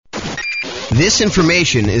This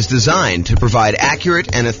information is designed to provide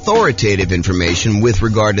accurate and authoritative information with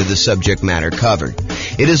regard to the subject matter covered.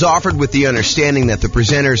 It is offered with the understanding that the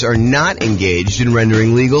presenters are not engaged in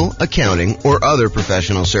rendering legal, accounting, or other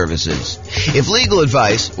professional services. If legal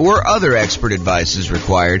advice or other expert advice is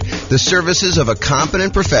required, the services of a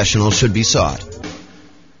competent professional should be sought.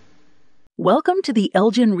 Welcome to the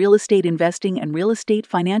Elgin Real Estate Investing and Real Estate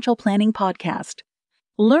Financial Planning Podcast.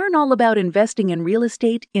 Learn all about investing in real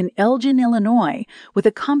estate in Elgin, Illinois, with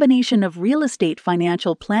a combination of real estate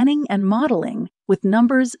financial planning and modeling with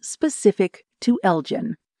numbers specific to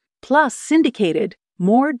Elgin, plus syndicated,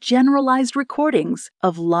 more generalized recordings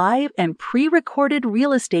of live and pre-recorded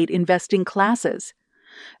real estate investing classes.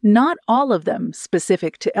 Not all of them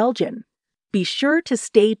specific to Elgin. Be sure to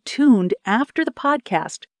stay tuned after the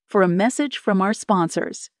podcast for a message from our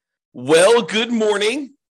sponsors. Well, good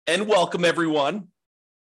morning and welcome, everyone.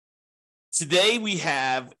 Today we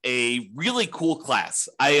have a really cool class.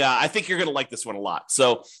 I think you're going to like this one a lot.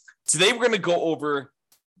 So today we're going to go over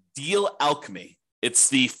Deal Alchemy. It's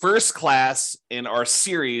the first class in our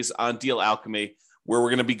series on Deal Alchemy, where we're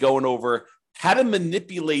going to be going over how to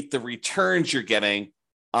manipulate the returns you're getting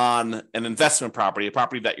on an investment property, a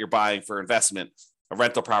property that you're buying for investment, a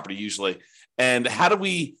rental property usually, and how do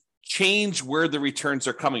we change where the returns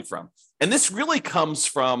are coming from. And this really comes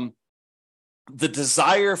from the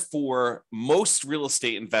desire for most real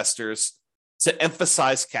estate investors to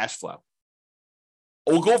emphasize cash flow.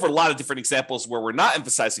 We'll go over a lot of different examples where we're not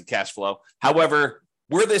emphasizing cash flow. However,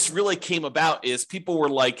 where this really came about is people were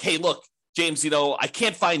like, hey, look, James, I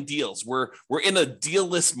can't find deals. We're in a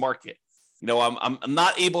deal-less market. I'm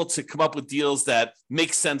not able to come up with deals that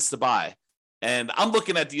make sense to buy. And I'm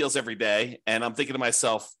looking at deals every day and I'm thinking to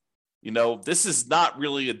myself, this is not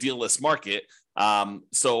really a deal-less market.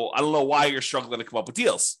 So I don't know why you're struggling to come up with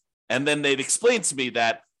deals. And then they'd explain to me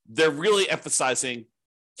that they're really emphasizing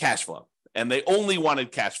cash flow and they only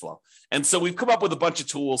wanted cash flow. And so we've come up with a bunch of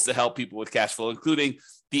tools to help people with cash flow, including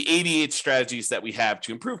the 88 strategies that we have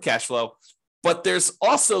to improve cash flow. But there's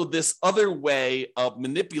also this other way of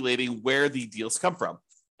manipulating where the deals come from.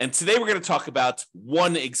 And today we're going to talk about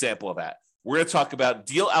one example of that. We're going to talk about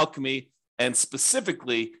Deal Alchemy and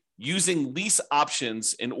specifically using lease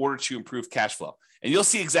options in order to improve cash flow. And you'll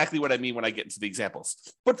see exactly what I mean when I get into the examples.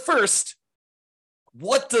 But first,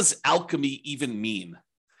 what does alchemy even mean?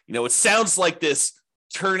 It sounds like this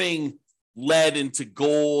turning lead into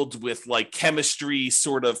gold with like chemistry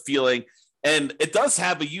sort of feeling, and it does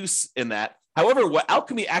have a use in that. However, what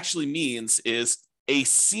alchemy actually means is a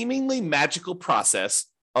seemingly magical process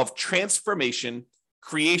of transformation,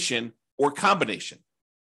 creation, or combination.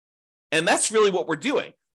 And that's really what we're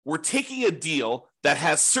doing. We're taking a deal that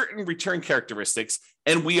has certain return characteristics,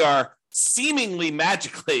 and we are seemingly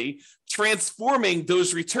magically transforming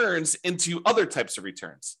those returns into other types of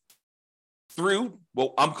returns through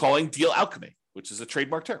what I'm calling deal alchemy, which is a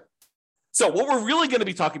trademark term. So what we're really going to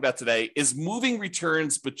be talking about today is moving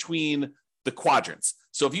returns between the quadrants.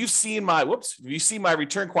 So if you've seen my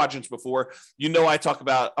return quadrants before, I talk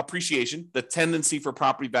about appreciation, the tendency for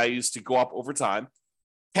property values to go up over time,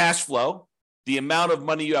 cash flow, the amount of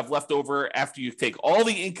money you have left over after you take all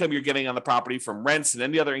the income you're getting on the property from rents and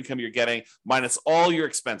any other income you're getting, minus all your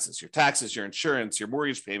expenses, your taxes, your insurance, your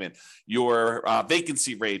mortgage payment, your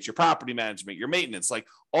vacancy rates, your property management, your maintenance, like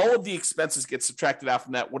all of the expenses get subtracted out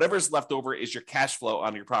from that. Whatever's left over is your cash flow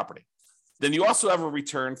on your property. Then you also have a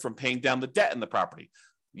return from paying down the debt in the property.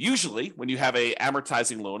 Usually when you have a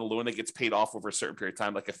amortizing loan, a loan that gets paid off over a certain period of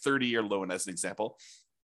time, like a 30-year loan as an example,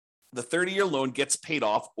 the 30-year loan gets paid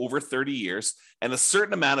off over 30 years, and a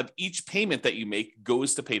certain amount of each payment that you make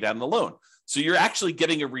goes to pay down the loan. So you're actually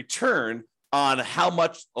getting a return on how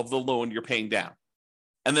much of the loan you're paying down.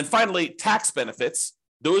 And then finally, tax benefits.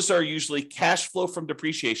 Those are usually cash flow from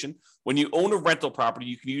depreciation. When you own a rental property,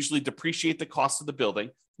 you can usually depreciate the cost of the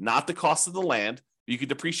building, not the cost of the land. You can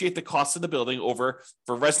depreciate the cost of the building over,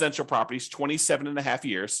 for residential properties, 27 and a half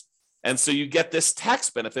years. And so you get this tax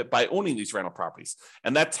benefit by owning these rental properties.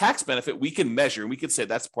 And that tax benefit we can measure, and we can say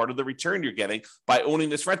that's part of the return you're getting by owning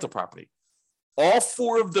this rental property. All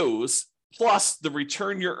four of those, plus the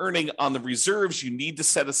return you're earning on the reserves you need to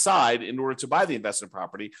set aside in order to buy the investment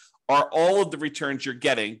property, are all of the returns you're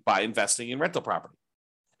getting by investing in rental property.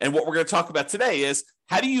 And what we're going to talk about today is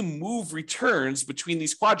how do you move returns between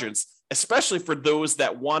these quadrants, especially for those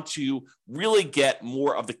that want to really get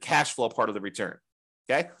more of the cash flow part of the return.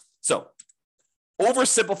 Okay. So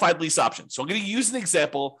oversimplified lease options. So I'm going to use an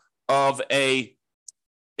example of a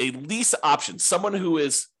lease option, someone who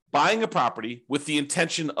is buying a property with the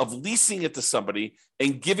intention of leasing it to somebody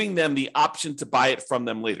and giving them the option to buy it from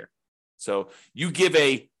them later. So you give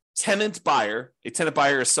a tenant buyer. A tenant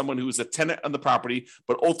buyer is someone who is a tenant on the property,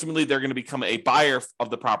 but ultimately they're going to become a buyer of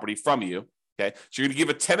the property from you. Okay. So you're going to give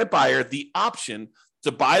a tenant buyer the option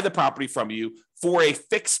to buy the property from you for a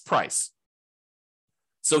fixed price.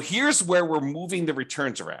 So here's where we're moving the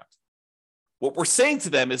returns around. What we're saying to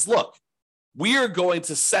them is, look, we are going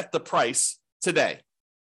to set the price today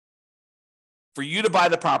for you to buy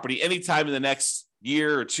the property anytime in the next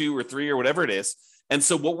year or 2 or 3 or whatever it is. And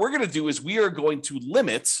so what we're going to do is we are going to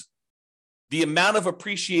limit the amount of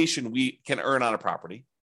appreciation we can earn on a property.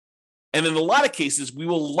 And in a lot of cases, we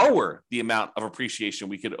will lower the amount of appreciation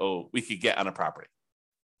we could get on a property.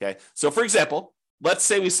 Okay. So for example, let's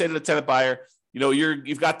say we say to the tenant buyer,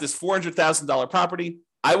 you've got this $400,000 property.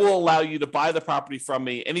 I will allow you to buy the property from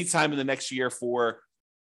me anytime in the next year for,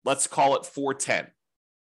 let's call it $410,000.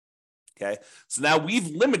 Okay. So now we've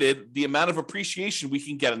limited the amount of appreciation we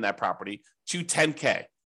can get on that property to $10,000.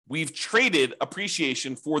 We've traded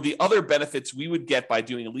appreciation for the other benefits we would get by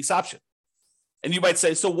doing a lease option. And you might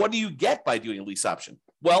say, so what do you get by doing a lease option?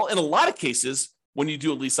 Well, in a lot of cases, when you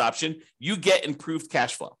do a lease option, you get improved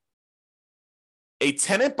cash flow. A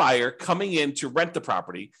tenant buyer coming in to rent the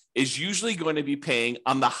property is usually going to be paying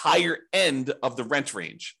on the higher end of the rent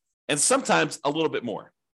range, and sometimes a little bit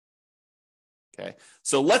more. Okay.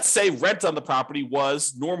 So let's say rent on the property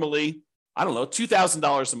was normally,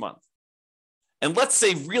 $2,000 a month. And let's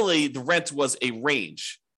say really the rent was a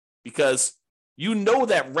range, because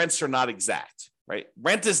that rents are not exact, right?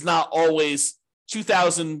 Rent is not always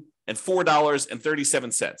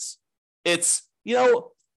 $2,004.37. It's,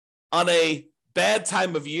 on a bad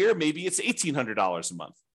time of year, maybe it's $1,800 a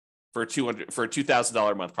month for a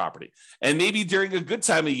 $2,000 a month property. And maybe during a good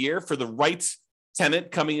time of year for the right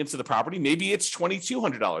tenant coming into the property, maybe it's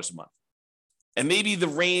 $2,200 a month. And maybe the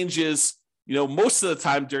range is, most of the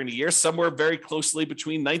time during the year, somewhere very closely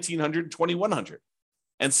between $1,900 and $2,100.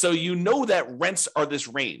 And so that rents are this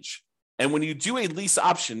range. And when you do a lease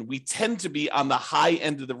option, we tend to be on the high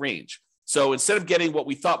end of the range. So instead of getting what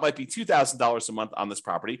we thought might be $2,000 a month on this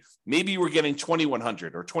property, maybe we're getting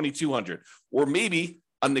 $2,100 or $2,200, or maybe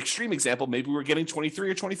an extreme example, maybe we're getting $2,300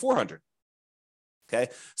 or $2,400. Okay.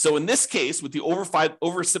 So in this case, with the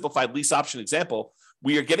oversimplified lease option example,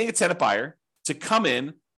 we are getting a tenant buyer to come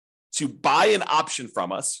in to buy an option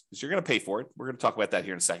from us, because you're going to pay for it. We're going to talk about that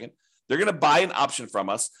here in a second. They're going to buy an option from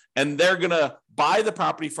us, and they're going to buy the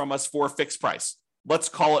property from us for a fixed price. Let's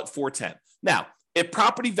call it $410,000. Now, if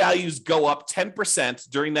property values go up 10%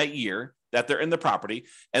 during that year that they're in the property,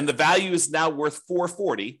 and the value is now worth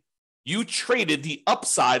 $440,000, you traded the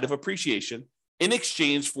upside of appreciation in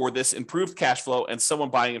exchange for this improved cash flow and someone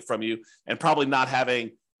buying it from you, and probably not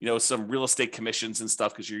having some real estate commissions and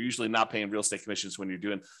stuff, because you're usually not paying real estate commissions when you're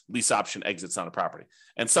doing lease option exits on a property.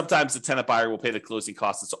 And sometimes the tenant buyer will pay the closing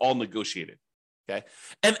costs. It's all negotiated. Okay.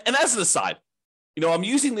 And as an aside, I'm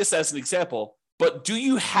using this as an example, but do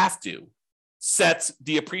you have to set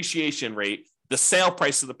the appreciation rate, the sale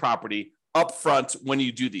price of the property up front when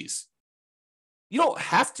you do these? You don't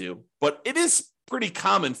have to, but it is pretty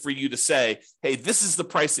common for you to say, hey, this is the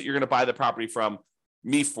price that you're going to buy the property from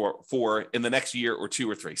me for in the next year or 2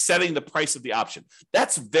 or 3, setting the price of the option.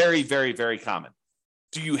 That's very, very, very common.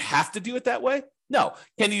 Do you have to do it that way? No.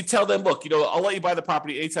 Can you tell them, look, I'll let you buy the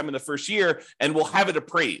property anytime in the first year, and we'll have it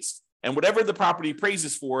appraised. And whatever the property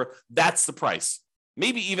appraises for, that's the price.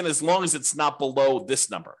 Maybe even as long as it's not below this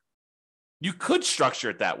number. You could structure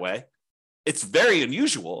it that way. It's very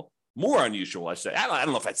unusual, more unusual, I say. I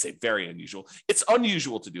don't know if I'd say very unusual. It's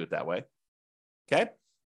unusual to do it that way. Okay.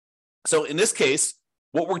 So in this case,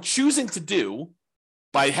 what we're choosing to do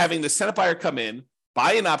by having the tenant buyer come in,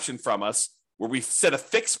 buy an option from us, where we set a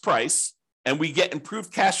fixed price and we get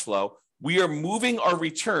improved cash flow, we are moving our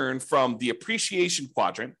return from the appreciation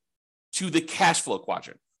quadrant to the cash flow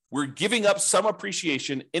quadrant. We're giving up some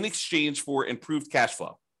appreciation in exchange for improved cash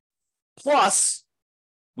flow. Plus,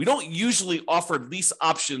 we don't usually offer lease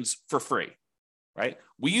options for free, right?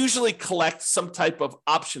 We usually collect some type of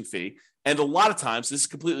option fee. And a lot of times, this is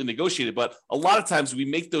completely negotiated, but a lot of times we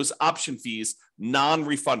make those option fees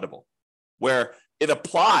non-refundable, where it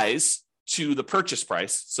applies to the purchase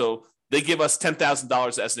price. So they give us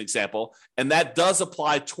 $10,000 as an example, and that does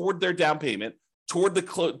apply toward their down payment, toward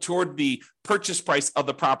the purchase price of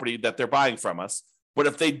the property that they're buying from us. But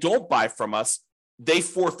if they don't buy from us, they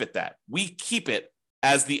forfeit that. We keep it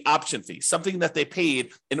as the option fee, something that they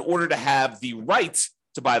paid in order to have the right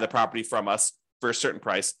to buy the property from us for a certain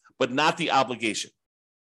price, but not the obligation.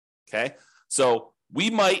 Okay. So we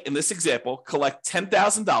might, in this example, collect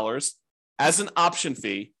 $10,000 as an option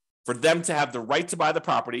fee for them to have the right to buy the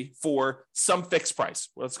property for some fixed price.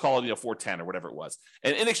 Let's call it, $410,000 or whatever it was.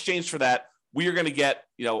 And in exchange for that, we are going to get,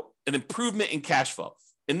 an improvement in cash flow.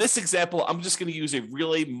 In this example, I'm just going to use a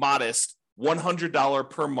really modest $100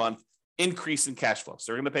 per month increase in cash flow.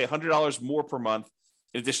 So we're going to pay $100 more per month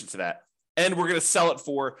in addition to that. And we're going to sell it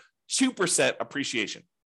for 2% appreciation.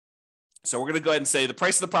 So we're going to go ahead and say the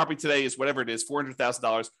price of the property today is whatever it is,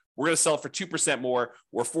 $400,000. We're going to sell it for 2% more,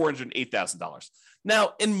 or $408,000.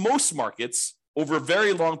 Now, in most markets, over a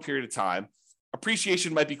very long period of time,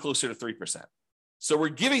 appreciation might be closer to 3%. So we're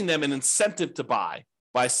giving them an incentive to buy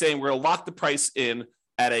by saying we're going to lock the price in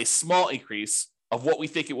at a small increase of what we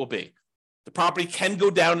think it will be. The property can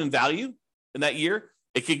go down in value in that year.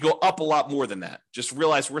 It could go up a lot more than that. Just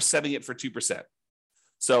realize we're setting it for 2%.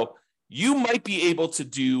 So you might be able to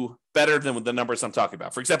do better than the numbers I'm talking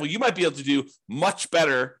about. For example, you might be able to do much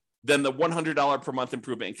better than the $100 per month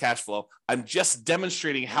improvement in cash flow. I'm just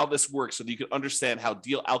demonstrating how this works so that you can understand how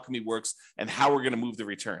Deal Alchemy works and how we're going to move the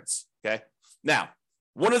returns. Okay. Now,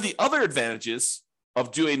 one of the other advantages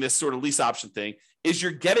of doing this sort of lease option thing is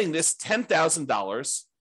you're getting this $10,000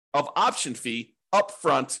 of option fee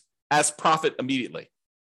upfront as profit immediately.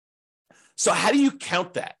 So how do you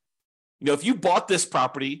count that? If you bought this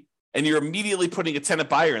property and you're immediately putting a tenant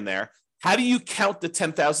buyer in there, how do you count the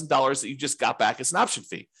 $10,000 that you just got back as an option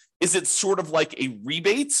fee? Is it sort of like a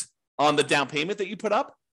rebate on the down payment that you put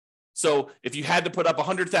up? So if you had to put up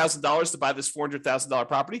 $100,000 to buy this $400,000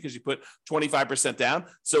 property because you put 25% down,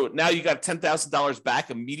 so now you got $10,000 back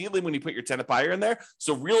immediately when you put your tenant buyer in there.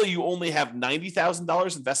 So really you only have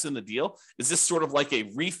 $90,000 invested in the deal. Is this sort of like a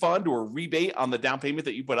refund or a rebate on the down payment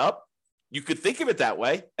that you put up? You could think of it that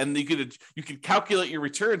way, and you could calculate your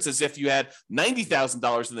returns as if you had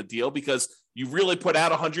 $90,000 in the deal because you really put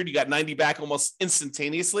out 100, you got 90 back almost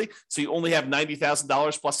instantaneously. So you only have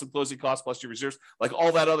 $90,000 plus some closing costs plus your reserves, like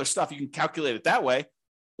all that other stuff. You can calculate it that way,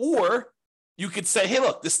 or you could say, "Hey,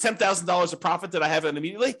 look, this $10,000 of profit that I have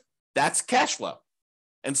immediately, that's cash flow."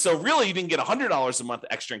 And so really, you didn't get $100 a month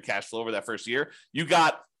extra in cash flow over that first year. You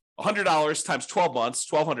got $100 times 12 months,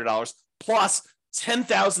 $1,200 plus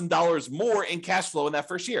 $10,000 more in cash flow in that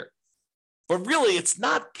first year. But really, it's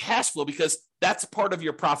not cash flow because that's part of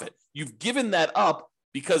your profit. You've given that up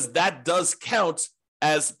because that does count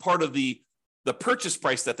as part of the purchase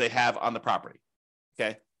price that they have on the property.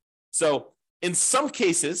 Okay. So in some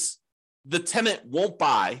cases, the tenant won't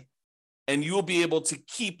buy and you will be able to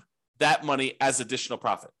keep that money as additional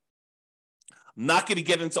profit. I'm not going to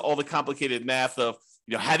get into all the complicated math of,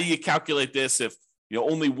 how do you calculate this if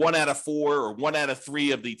only 1 out of 4 or 1 out of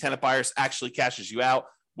 3 of the tenant buyers actually cashes you out,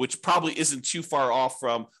 which probably isn't too far off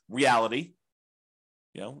from reality,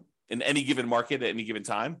 in any given market at any given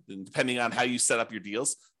time, and depending on how you set up your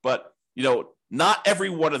deals. But, not every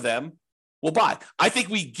one of them will buy. I think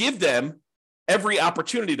we give them every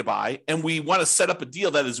opportunity to buy, and we want to set up a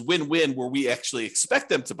deal that is win-win where we actually expect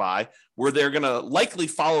them to buy, where they're going to likely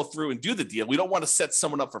follow through and do the deal. We don't want to set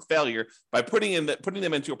someone up for failure by putting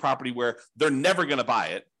them into a property where they're never going to buy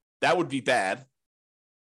it. That would be bad.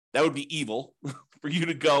 That would be evil for you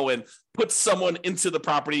to go and put someone into the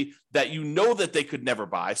property that that they could never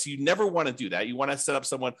buy. So you never want to do that. You want to set up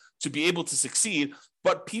someone to be able to succeed,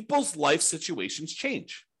 but people's life situations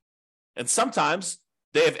change. And sometimes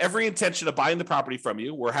they have every intention of buying the property from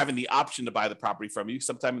you or having the option to buy the property from you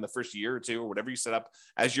sometime in the first year or two or whatever you set up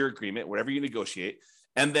as your agreement, whatever you negotiate.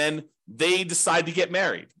 And then they decide to get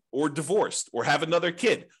married or divorced or have another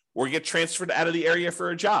kid or get transferred out of the area for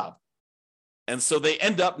a job. And so they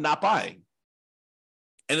end up not buying.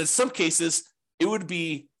 And in some cases, it would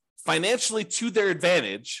be financially to their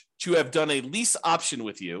advantage to have done a lease option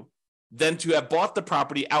with you than to have bought the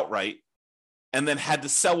property outright and then had to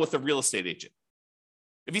sell with a real estate agent.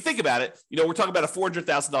 If you think about it, we're talking about a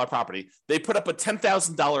 $400,000 property. They put up a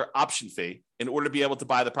 $10,000 option fee in order to be able to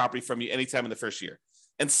buy the property from you anytime in the first year.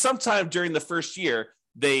 And sometime during the first year,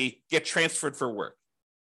 they get transferred for work.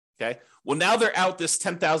 Okay. Well, now they're out this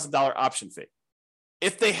 $10,000 option fee.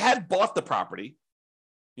 If they had bought the property,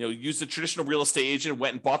 used a traditional real estate agent,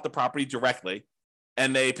 went and bought the property directly,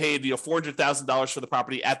 and they paid $400,000 for the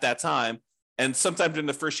property at that time, and sometime during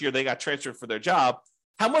the first year they got transferred for their job,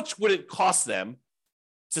 how much would it cost them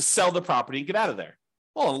to sell the property and get out of there?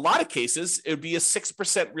 Well, in a lot of cases, it would be a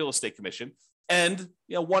 6% real estate commission and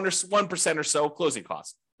 1% or so closing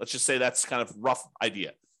costs. Let's just say that's kind of rough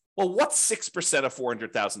idea. Well, what's 6% of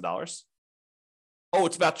 $400,000? Oh,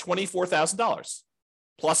 it's about $24,000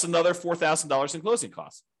 plus another $4,000 in closing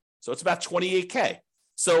costs. So it's about $28K.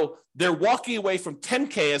 So they're walking away from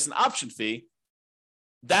 $10K as an option fee.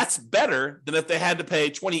 That's better than if they had to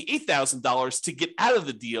pay $28,000 to get out of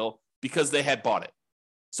the deal because they had bought it.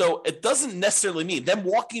 So it doesn't necessarily mean them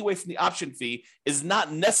walking away from the option fee is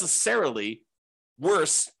not necessarily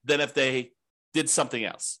worse than if they did something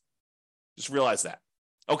else. Just realize that.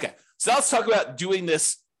 Okay, so now let's talk about doing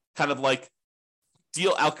this kind of like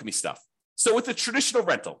deal alchemy stuff. So with the traditional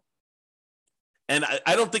rental, and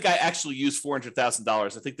I don't think I actually use $400,000. I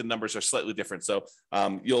think the numbers are slightly different. So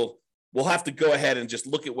we'll have to go ahead and just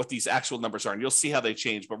look at what these actual numbers are, and you'll see how they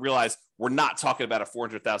change. But realize we're not talking about a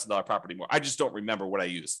 $400,000 property anymore. I just don't remember what I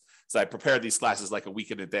used. So I prepared these classes like a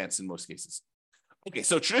week in advance in most cases. Okay,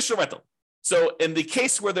 so traditional rental. So in the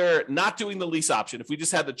case where they're not doing the lease option, if we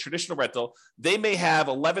just had the traditional rental, they may have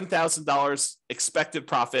 $11,000 expected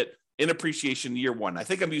profit in appreciation year one. I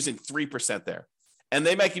think I'm using 3% there. And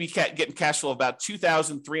they might be getting cash flow of about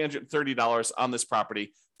 $2,330 on this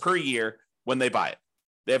property per year when they buy it.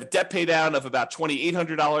 They have a debt pay down of about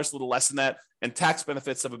 $2,800, a little less than that, and tax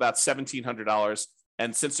benefits of about $1,700.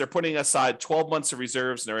 And since they're putting aside 12 months of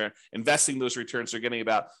reserves and they're investing those returns, they're getting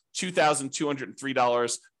about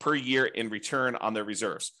 $2,203 per year in return on their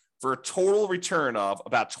reserves for a total return of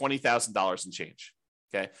about $20,000 and change.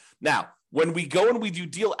 Okay. Now, when we go and we do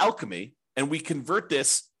deal alchemy and we convert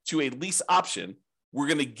this to a lease option, we're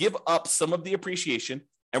going to give up some of the appreciation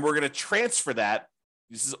and we're going to transfer that.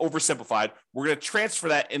 This is oversimplified. We're going to transfer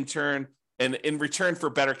that in turn and in return for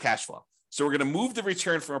better cash flow. So we're going to move the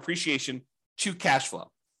return from appreciation to cash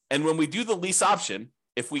flow. And when we do the lease option,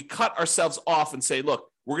 if we cut ourselves off and say, look,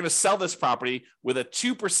 we're going to sell this property with a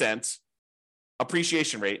 2%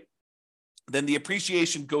 appreciation rate, then the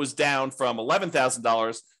appreciation goes down from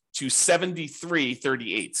 $11,000 to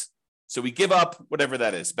 $73,338. So we give up whatever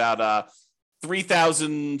that is, about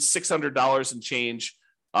 $3,600 and change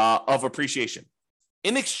of appreciation.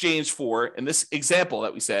 In exchange for, in this example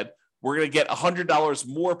that we said, we're going to get $100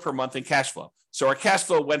 more per month in cash flow. So our cash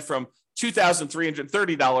flow went from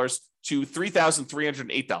 $2,330 to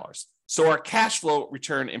 $3,308. So our cash flow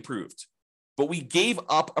return improved, but we gave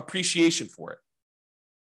up appreciation for it.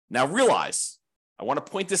 Now realize, I want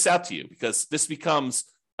to point this out to you because this becomes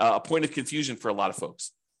a point of confusion for a lot of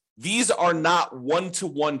folks. These are not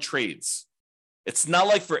one-to-one trades. It's not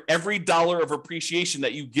like for every dollar of appreciation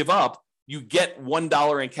that you give up, you get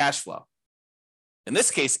 $1 in cash flow. In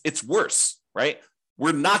this case, it's worse, right?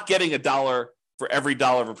 We're not getting $1 for every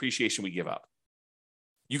dollar of appreciation we give up.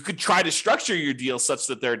 You could try to structure your deal such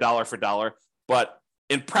that they're dollar for dollar, but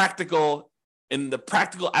in the practical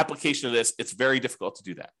application of this, it's very difficult to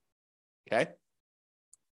do that. Okay.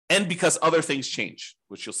 And because other things change,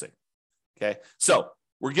 which you'll see. Okay. So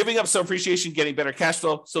we're giving up some appreciation, getting better cash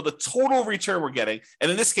flow. So the total return we're getting, and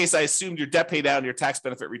in this case, I assumed your debt pay down and your tax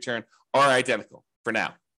benefit return are identical for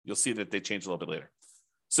now. You'll see that they change a little bit later.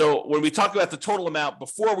 So when we talk about the total amount,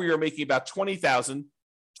 before we were making about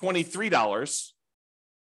 $20,023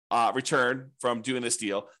 return from doing this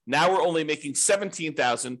deal. Now we're only making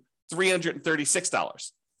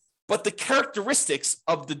 $17,336. But the characteristics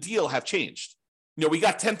of the deal have changed. You know, we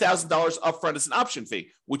got $10,000 upfront as an option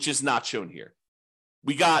fee, which is not shown here.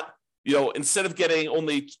 We got, you know, instead of getting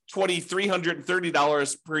only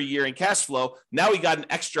 $2,330 per year in cash flow, now we got an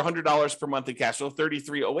extra $100 per month in cash flow,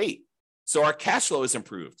 $3,308. So our cash flow is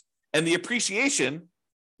improved. And the appreciation,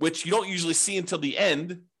 which you don't usually see until the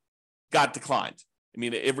end, got declined. I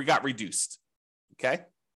mean, it got reduced. Okay.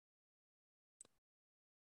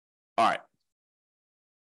 All right.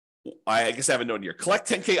 I guess I have a note here. Collect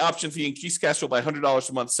 $10K option fee, increase cash flow by $100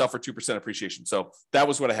 a month, sell for 2% appreciation. So that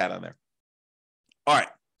was what I had on there. All right.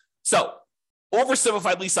 So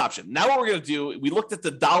oversimplified lease option. Now what we're going to do, we looked at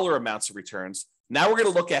the dollar amounts of returns. Now we're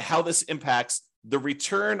going to look at how this impacts the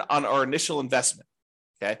return on our initial investment.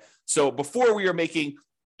 Okay. So before we were making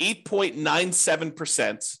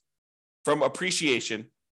 8.97% from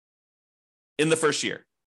appreciation in the first year.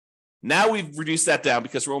 Now we've reduced that down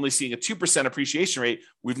because we're only seeing a 2% appreciation rate.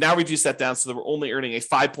 We've now reduced that down so that we're only earning a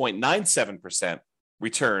 5.97%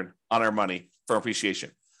 return on our money from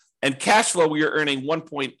appreciation. And cash flow, we are earning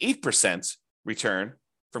 1.8% return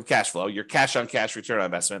from cash flow, your cash on cash return on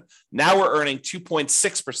investment. Now we're earning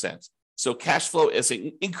 2.6%. So cash flow is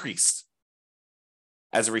increased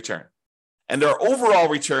as a return. And our overall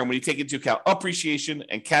return, when you take into account appreciation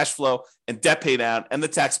and cash flow and debt pay down and the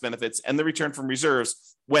tax benefits and the return from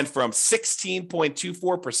reserves, went from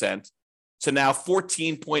 16.24% to now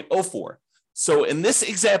 14.04%. So in this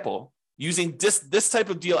example, using this type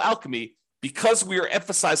of deal alchemy, because we are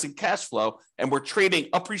emphasizing cash flow and we're trading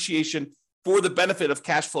appreciation for the benefit of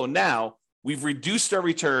cash flow now, we've reduced our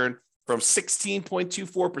return from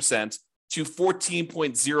 16.24% to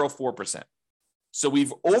 14.04%. So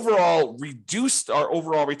we've overall reduced our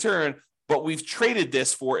overall return, but we've traded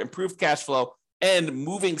this for improved cash flow and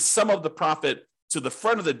moving some of the profit to the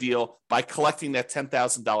front of the deal by collecting that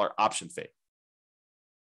 $10,000 option fee.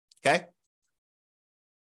 Okay.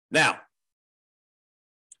 Now,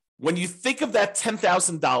 When you think of that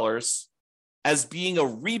 $10,000 as being a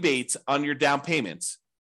rebate on your down payment,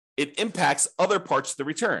 it impacts other parts of the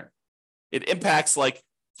return. It impacts like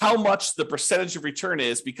how much the percentage of return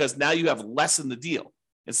is, because now you have less in the deal.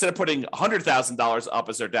 Instead of putting $100,000 up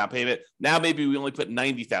as our down payment, now maybe we only put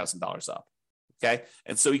 $90,000 up. Okay.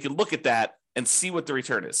 And so you can look at that and see what the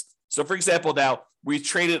return is. So for example, now we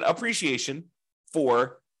traded appreciation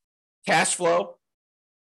for cash flow,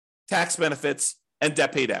 tax benefits, and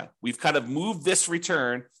debt pay down. We've kind of moved this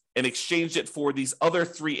return and exchanged it for these other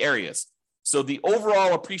three areas. So the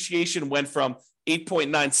overall appreciation went from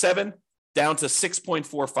 8.97 down to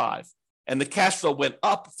 6.45. And the cash flow went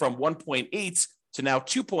up from 1.8 to now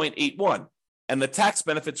 2.81. And the tax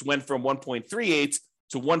benefits went from 1.38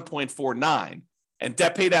 to 1.49. And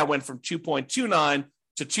debt pay down went from 2.29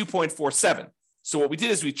 to 2.47. So what we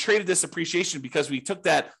did is we traded this appreciation because we took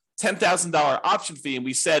that $10,000 option fee and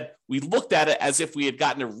we looked at it as if we had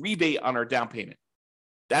gotten a rebate on our down payment.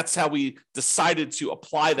 That's how we decided to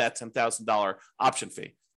apply that $10,000 option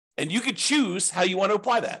fee. And you could choose how you want to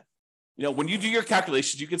apply that. You know, when you do your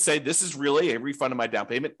calculations, you could say, this is really a refund of my down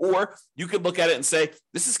payment, or you could look at it and say,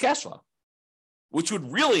 this is cash flow, which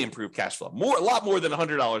would really improve cash flow, a lot more than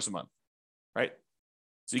 $100 a month, right?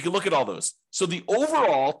 So you can look at all those. So the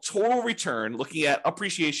overall total return, looking at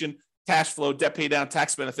appreciation, cash flow, debt pay down,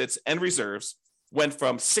 tax benefits, and reserves, went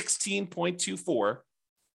from 16.24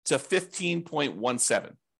 to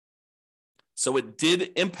 15.17. So it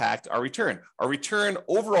did impact our return. Our return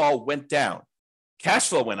overall went down. Cash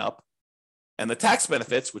flow went up, and the tax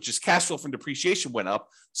benefits, which is cash flow from depreciation, went up.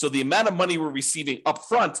 So the amount of money we're receiving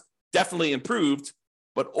upfront definitely improved,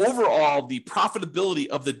 but overall, the profitability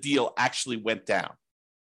of the deal actually went down.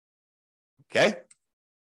 Okay?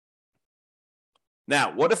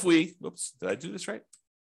 Now, what if we, did I do this right?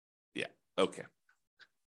 Yeah, okay.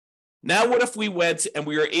 Now, what if we went and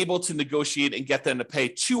we were able to negotiate and get them to pay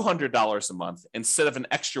 $200 a month instead of an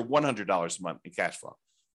extra $100 a month in cash flow?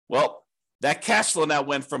 Well, that cash flow now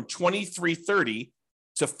went from $2,330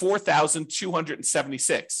 to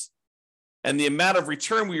 $4,276. And the amount of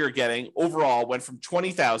return we were getting overall went from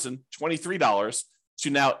 $23 to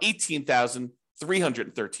now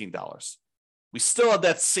 $18,313. We still had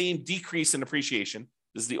that same decrease in appreciation.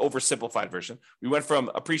 This is the oversimplified version. We went from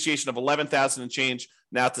appreciation of $11,000 and change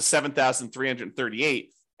now to $7,338.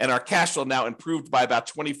 And our cash flow now improved by about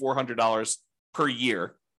 $2,400 per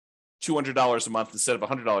year, $200 a month instead of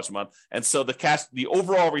 $100 a month. And so the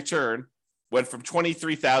overall return went from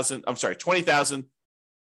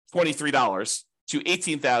 $20,023 to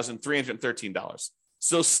 $18,313.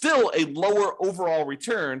 So still a lower overall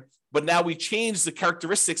return, but now we changed the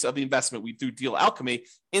characteristics of the investment we through Deal Alchemy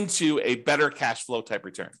into a better cash flow type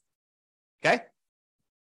return. Okay?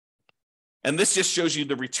 And this just shows you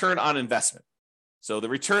the return on investment. So the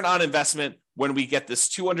return on investment, when we get this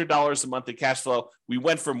 $200 a month in cash flow, we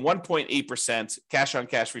went from 1.8% cash on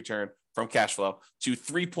cash return from cash flow to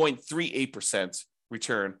 3.38%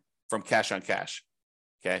 return from cash on cash.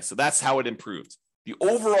 Okay, so that's how it improved. The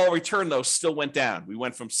overall return, though, still went down. We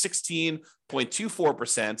went from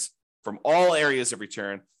 16.24% from all areas of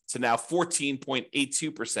return to now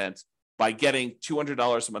 14.82% by getting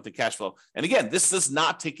 $200 a month in cash flow. And again, this does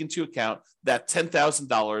not take into account that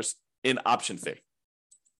 $10,000 in option fee.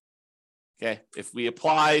 Okay, if we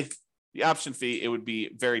apply the option fee, it would be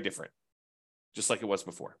very different, just like it was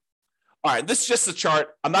before. All right, this is just a chart.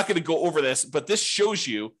 I'm not going to go over this, but this shows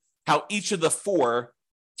you how each of the four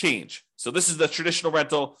change. So this is the traditional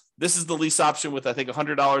rental. This is the lease option with, I think,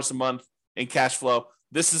 $100 a month in cash flow.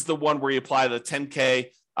 This is the one where you apply the $10K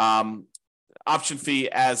option fee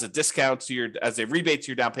as a discount to as a rebate to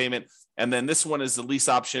your down payment. And then this one is the lease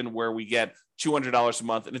option where we get $200 a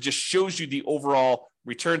month. And it just shows you the overall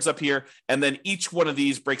returns up here. And then each one of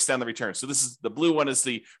these breaks down the return. So this is the blue one is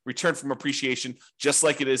the return from appreciation, just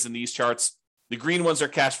like it is in these charts. The green ones are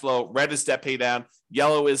cash flow. Red is debt pay down.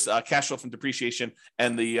 Yellow is cash flow from depreciation.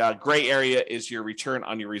 And the gray area is your return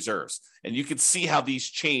on your reserves. And you can see how these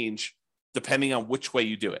change depending on which way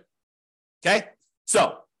you do it. Okay?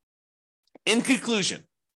 So, in conclusion,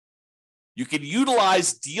 you can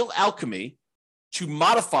utilize Deal Alchemy to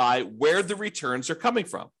modify where the returns are coming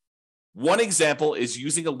from. One example is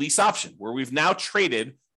using a lease option, where we've now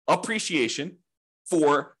traded appreciation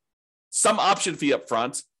for some option fee up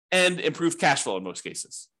front and improved cash flow in most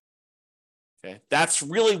cases. Okay, that's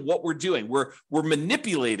really what we're doing. We're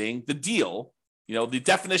manipulating the deal. You know, the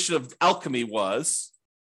definition of alchemy was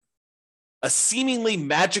a seemingly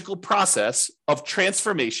magical process of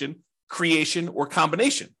transformation, creation, or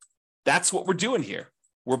combination. That's what we're doing here.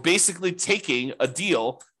 We're basically taking a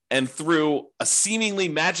deal and through a seemingly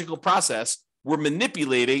magical process, we're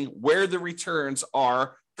manipulating where the returns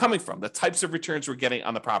are coming from, the types of returns we're getting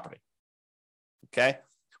on the property. Okay?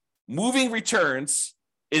 Moving returns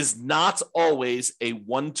is not always a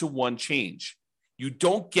one-to-one change. You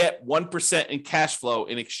don't get 1% in cash flow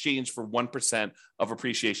in exchange for 1% of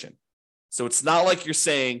appreciation. So it's not like you're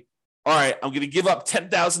saying, all right, I'm going to give up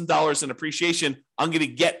 $10,000 in appreciation. I'm going to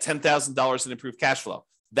get $10,000 in improved cash flow.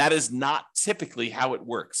 That is not typically how it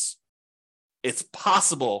works. It's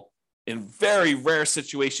possible in very rare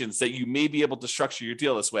situations that you may be able to structure your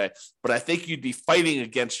deal this way, but I think you'd be fighting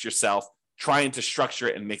against yourself trying to structure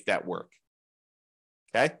it and make that work.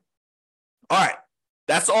 Okay? All right.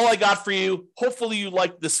 That's all I got for you. Hopefully you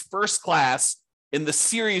liked this first class in the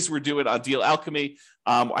series we're doing on Deal Alchemy.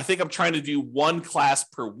 I think I'm trying to do one class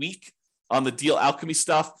per week on the Deal Alchemy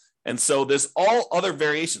stuff. And so there's all other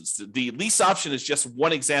variations. The lease option is just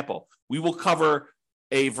one example. We will cover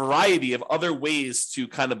a variety of other ways to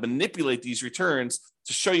kind of manipulate these returns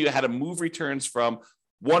to show you how to move returns from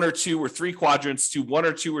 1 or 2 or 3 quadrants to 1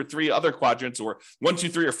 or 2 or 3 other quadrants, or 1, 2,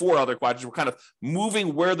 3 or 4 other quadrants. We're kind of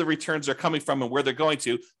moving where the returns are coming from and where they're going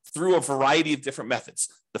to through a variety of different methods.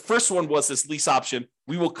 The first one was this lease option.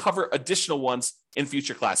 We will cover additional ones in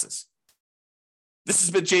future classes. This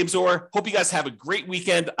has been James Orr. Hope you guys have a great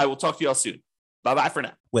weekend. I will talk to you all soon. Bye-bye for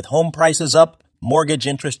now. With home prices up, mortgage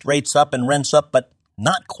interest rates up, and rents up, but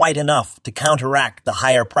not quite enough to counteract the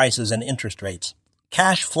higher prices and interest rates,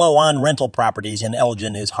 cash flow on rental properties in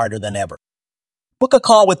Elgin is harder than ever. Book a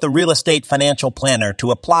call with the Real Estate Financial Planner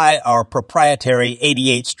to apply our proprietary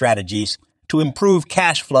 88 strategies to improve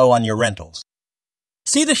cash flow on your rentals.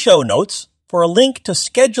 See the show notes for a link to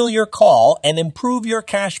schedule your call and improve your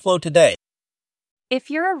cash flow today. If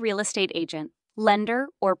you're a real estate agent, lender,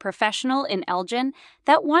 or professional in Elgin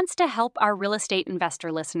that wants to help our real estate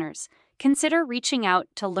investor listeners, consider reaching out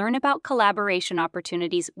to learn about collaboration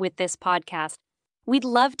opportunities with this podcast. We'd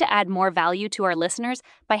love to add more value to our listeners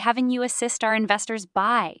by having you assist our investors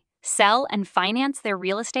buy, sell, and finance their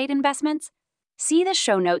real estate investments. See the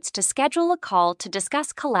show notes to schedule a call to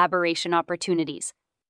discuss collaboration opportunities.